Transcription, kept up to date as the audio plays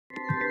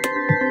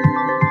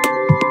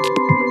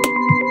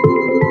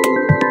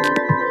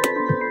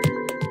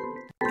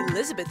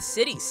Elizabeth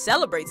City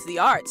celebrates the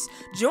arts.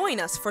 Join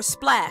us for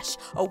Splash,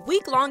 a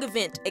week-long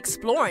event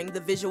exploring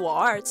the visual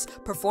arts,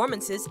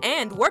 performances,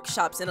 and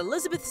workshops in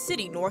Elizabeth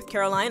City, North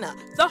Carolina,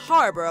 the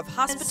harbor of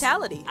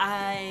hospitality.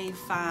 I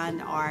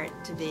find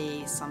art to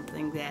be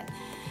something that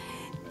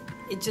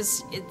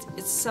it's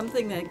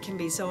something that can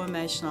be so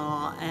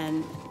emotional,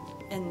 and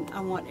I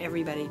want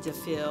everybody to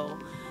feel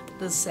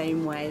the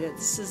same way, that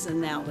this is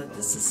an outlet,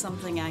 this is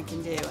something I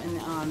can do.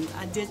 And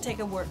I did take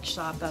a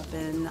workshop up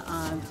in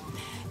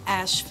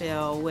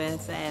Asheville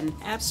with an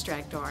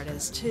abstract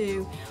artist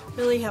who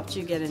really helped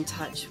you get in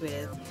touch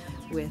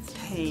with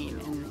pain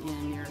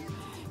and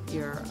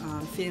your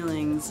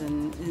feelings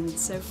and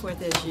so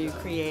forth as you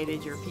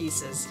created your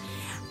pieces.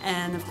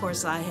 And of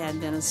course I had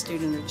been a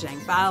student of Jane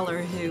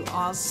Fowler, who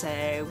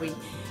also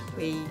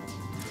we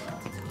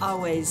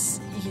always,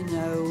 you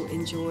know,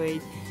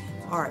 enjoyed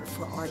art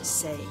for art's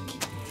sake.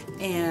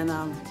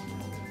 And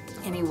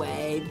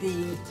anyway,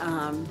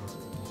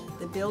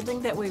 the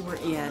building that we were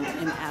in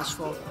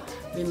Asheville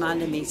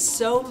reminded me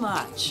so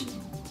much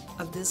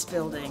of this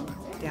building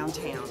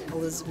downtown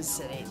Elizabeth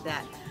City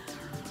that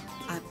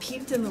I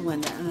peeped in the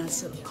window and I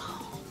said,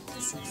 oh,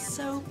 this is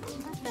so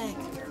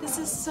perfect. This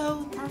is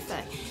so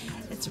perfect.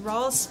 It's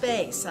raw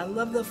space. I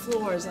love the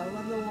floors. I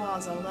love the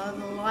walls. I love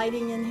the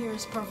lighting in here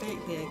is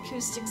perfect. The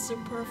acoustics are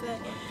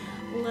perfect.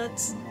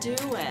 Let's do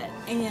it.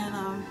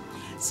 And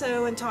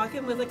so in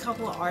talking with a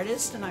couple of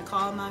artists, and I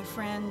called my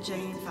friend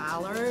Jane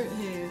Fowler,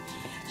 who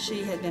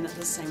she had been at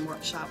the same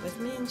workshop with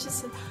me, and she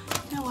said,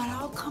 you know what,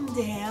 I'll come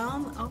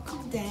down.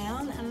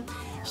 And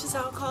she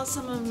said, I'll call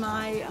some of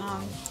my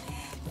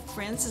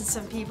friends and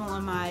some people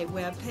on my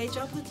webpage.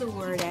 I'll put the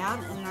word out.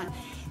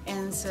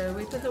 And so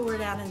we put the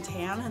word out in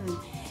town,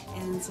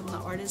 and some of the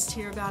artists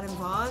here got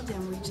involved,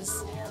 and we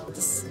just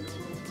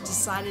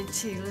decided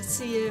to, let's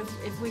see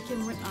if we can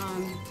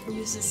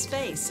use this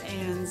space.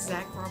 And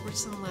Zach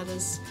Robertson let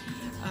us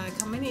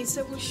come in. He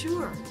said, well,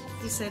 sure.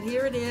 He said,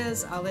 here it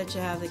is, I'll let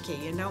you have the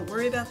key. And don't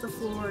worry about the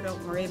floor,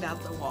 don't worry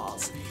about the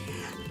walls.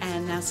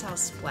 And that's how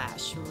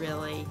Splash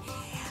really,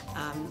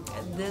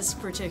 this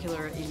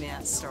particular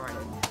event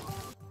started.